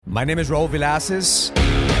My name is Raul Villacis,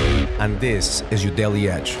 and this is your Daily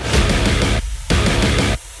Edge.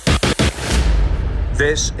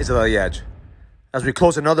 This is the Daily Edge. As we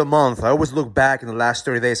close another month, I always look back in the last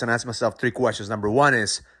 30 days and ask myself three questions. Number one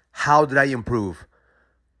is, how did I improve?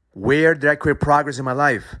 Where did I create progress in my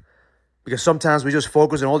life? Because sometimes we just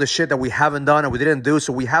focus on all the shit that we haven't done and we didn't do,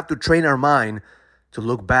 so we have to train our mind to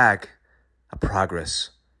look back at progress.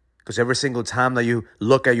 Because every single time that you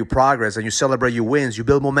look at your progress and you celebrate your wins, you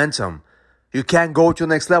build momentum. You can't go to the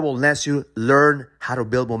next level unless you learn how to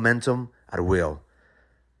build momentum at will.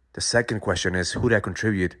 The second question is, who did I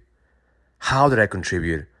contribute? How did I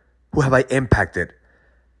contribute? Who have I impacted?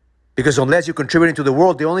 Because unless you're contributing to the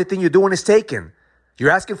world, the only thing you're doing is taking.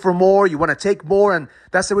 You're asking for more, you want to take more, and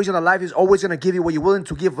that's the reason that life is always going to give you what you're willing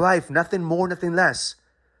to give life. Nothing more, nothing less.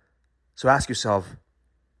 So ask yourself,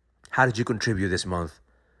 how did you contribute this month?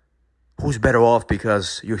 Who's better off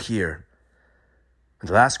because you're here? And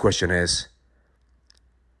the last question is,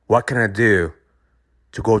 what can I do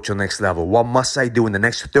to go to the next level? What must I do in the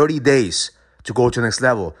next 30 days to go to the next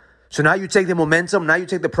level? So now you take the momentum, now you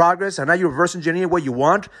take the progress, and now you reverse engineer what you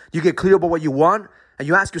want. You get clear about what you want, and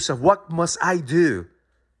you ask yourself, what must I do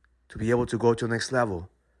to be able to go to the next level?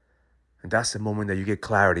 And that's the moment that you get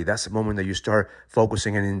clarity. That's the moment that you start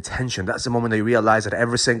focusing on intention. That's the moment that you realize that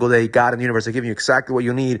every single day, God and the universe are giving you exactly what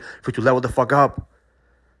you need for you to level the fuck up.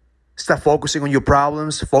 Stop focusing on your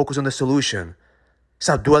problems. Focus on the solution.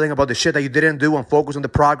 Stop dwelling about the shit that you didn't do and focus on the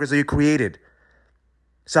progress that you created.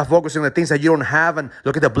 Stop focusing on the things that you don't have and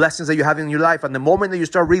look at the blessings that you have in your life. And the moment that you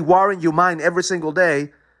start rewiring your mind every single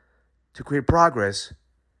day to create progress,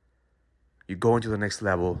 you're going to the next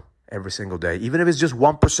level every single day. Even if it's just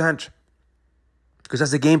 1%. Because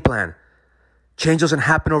that's the game plan. Change doesn't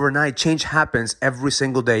happen overnight. Change happens every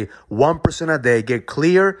single day. 1% a day. Get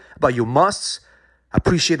clear about your musts.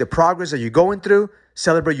 Appreciate the progress that you're going through.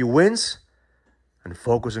 Celebrate your wins. And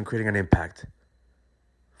focus on creating an impact.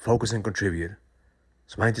 Focus and contribute.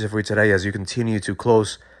 So my intention for you today, as you continue to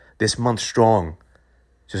close this month strong,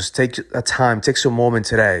 just take a time, take some moment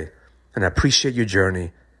today and appreciate your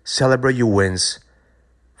journey. Celebrate your wins.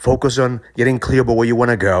 Focus on getting clear about where you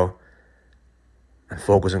want to go. And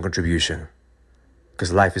focus on contribution.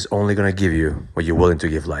 Because life is only going to give you what you're willing to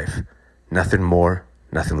give life. Nothing more,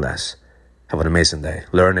 nothing less. Have an amazing day.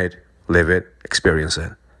 Learn it, live it, experience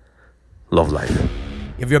it. Love life.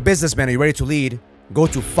 If you're a businessman and you're ready to lead, go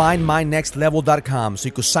to findmynextlevel.com so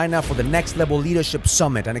you can sign up for the Next Level Leadership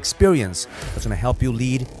Summit, an experience that's going to help you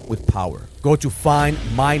lead with power. Go to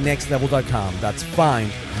findmynextlevel.com. That's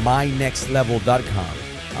findmynextlevel.com.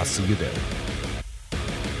 I'll see you there.